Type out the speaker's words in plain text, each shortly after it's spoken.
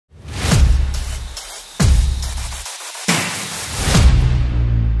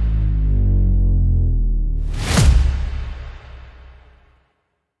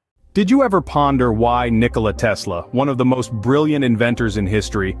Did you ever ponder why Nikola Tesla, one of the most brilliant inventors in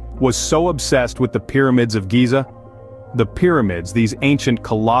history, was so obsessed with the pyramids of Giza? The pyramids, these ancient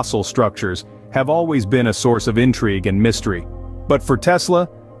colossal structures, have always been a source of intrigue and mystery. But for Tesla,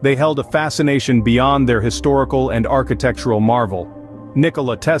 they held a fascination beyond their historical and architectural marvel.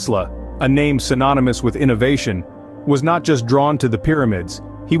 Nikola Tesla, a name synonymous with innovation, was not just drawn to the pyramids,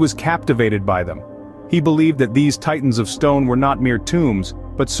 he was captivated by them. He believed that these titans of stone were not mere tombs,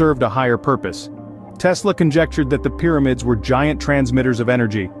 but served a higher purpose. Tesla conjectured that the pyramids were giant transmitters of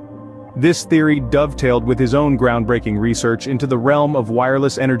energy. This theory dovetailed with his own groundbreaking research into the realm of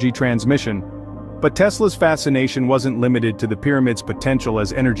wireless energy transmission. But Tesla's fascination wasn't limited to the pyramids' potential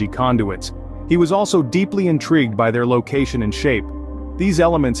as energy conduits. He was also deeply intrigued by their location and shape. These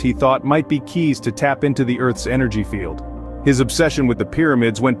elements, he thought, might be keys to tap into the Earth's energy field. His obsession with the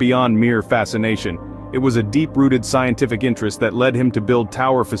pyramids went beyond mere fascination. It was a deep-rooted scientific interest that led him to build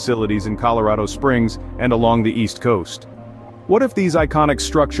tower facilities in Colorado Springs and along the East Coast. What if these iconic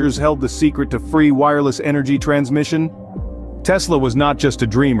structures held the secret to free wireless energy transmission? Tesla was not just a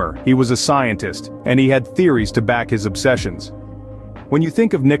dreamer, he was a scientist, and he had theories to back his obsessions. When you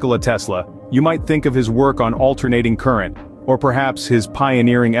think of Nikola Tesla, you might think of his work on alternating current, or perhaps his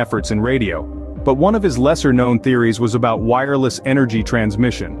pioneering efforts in radio. But one of his lesser-known theories was about wireless energy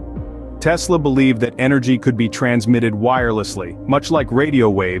transmission. Tesla believed that energy could be transmitted wirelessly, much like radio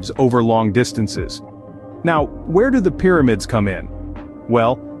waves over long distances. Now, where do the pyramids come in?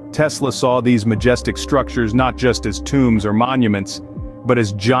 Well, Tesla saw these majestic structures not just as tombs or monuments, but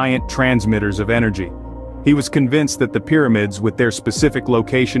as giant transmitters of energy. He was convinced that the pyramids, with their specific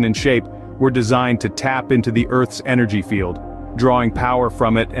location and shape, were designed to tap into the Earth's energy field, drawing power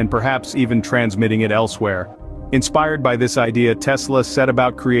from it and perhaps even transmitting it elsewhere. Inspired by this idea, Tesla set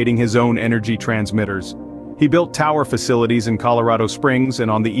about creating his own energy transmitters. He built tower facilities in Colorado Springs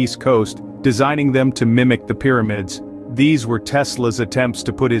and on the East Coast, designing them to mimic the pyramids. These were Tesla's attempts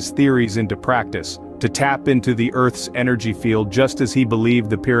to put his theories into practice, to tap into the Earth's energy field just as he believed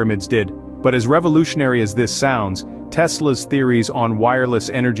the pyramids did. But as revolutionary as this sounds, Tesla's theories on wireless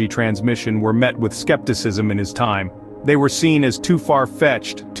energy transmission were met with skepticism in his time. They were seen as too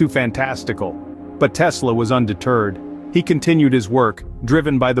far-fetched, too fantastical. But Tesla was undeterred. He continued his work,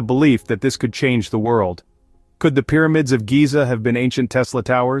 driven by the belief that this could change the world. Could the pyramids of Giza have been ancient Tesla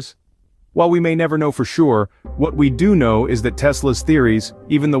towers? While we may never know for sure, what we do know is that Tesla's theories,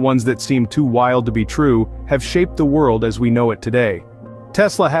 even the ones that seem too wild to be true, have shaped the world as we know it today.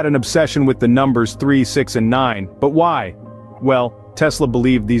 Tesla had an obsession with the numbers 3, 6, and 9, but why? Well, Tesla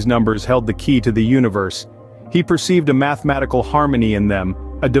believed these numbers held the key to the universe. He perceived a mathematical harmony in them,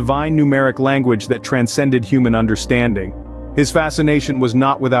 a divine numeric language that transcended human understanding. His fascination was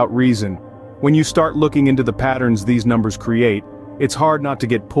not without reason. When you start looking into the patterns these numbers create, it's hard not to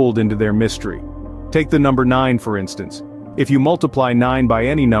get pulled into their mystery. Take the number 9 for instance. If you multiply 9 by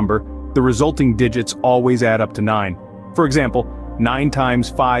any number, the resulting digits always add up to 9. For example, 9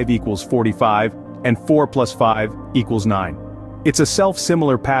 times 5 equals 45, and 4 plus 5 equals 9. It's a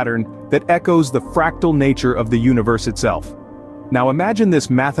self-similar pattern that echoes the fractal nature of the universe itself. Now imagine this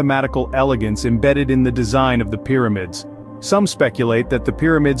mathematical elegance embedded in the design of the pyramids. Some speculate that the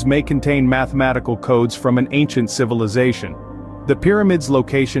pyramids may contain mathematical codes from an ancient civilization. The pyramid's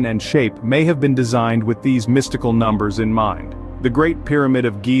location and shape may have been designed with these mystical numbers in mind. The Great Pyramid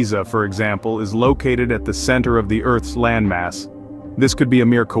of Giza, for example, is located at the center of the Earth's landmass. This could be a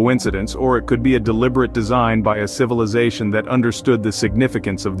mere coincidence, or it could be a deliberate design by a civilization that understood the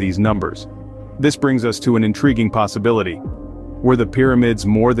significance of these numbers. This brings us to an intriguing possibility. Were the pyramids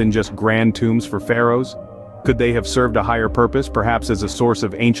more than just grand tombs for pharaohs? Could they have served a higher purpose, perhaps as a source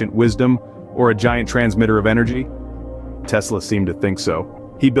of ancient wisdom, or a giant transmitter of energy? Tesla seemed to think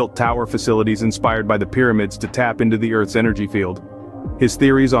so. He built tower facilities inspired by the pyramids to tap into the Earth's energy field. His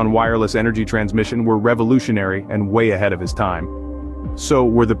theories on wireless energy transmission were revolutionary and way ahead of his time. So,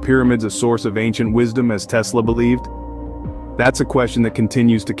 were the pyramids a source of ancient wisdom as Tesla believed? That's a question that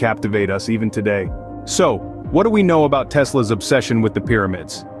continues to captivate us even today. So, what do we know about Tesla's obsession with the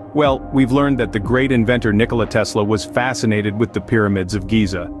pyramids? Well, we've learned that the great inventor Nikola Tesla was fascinated with the pyramids of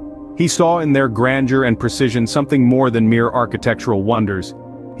Giza. He saw in their grandeur and precision something more than mere architectural wonders.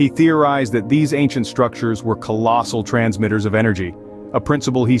 He theorized that these ancient structures were colossal transmitters of energy, a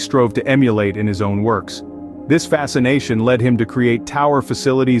principle he strove to emulate in his own works. This fascination led him to create tower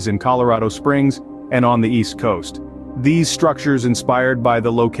facilities in Colorado Springs and on the East Coast. These structures, inspired by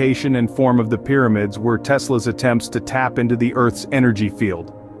the location and form of the pyramids, were Tesla's attempts to tap into the Earth's energy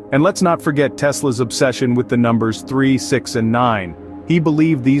field. And let's not forget Tesla's obsession with the numbers 3, 6, and 9. He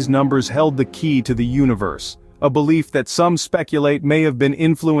believed these numbers held the key to the universe, a belief that some speculate may have been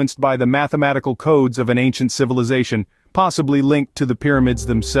influenced by the mathematical codes of an ancient civilization, possibly linked to the pyramids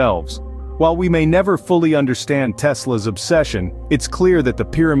themselves. While we may never fully understand Tesla's obsession, it's clear that the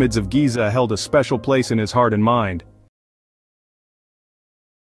pyramids of Giza held a special place in his heart and mind.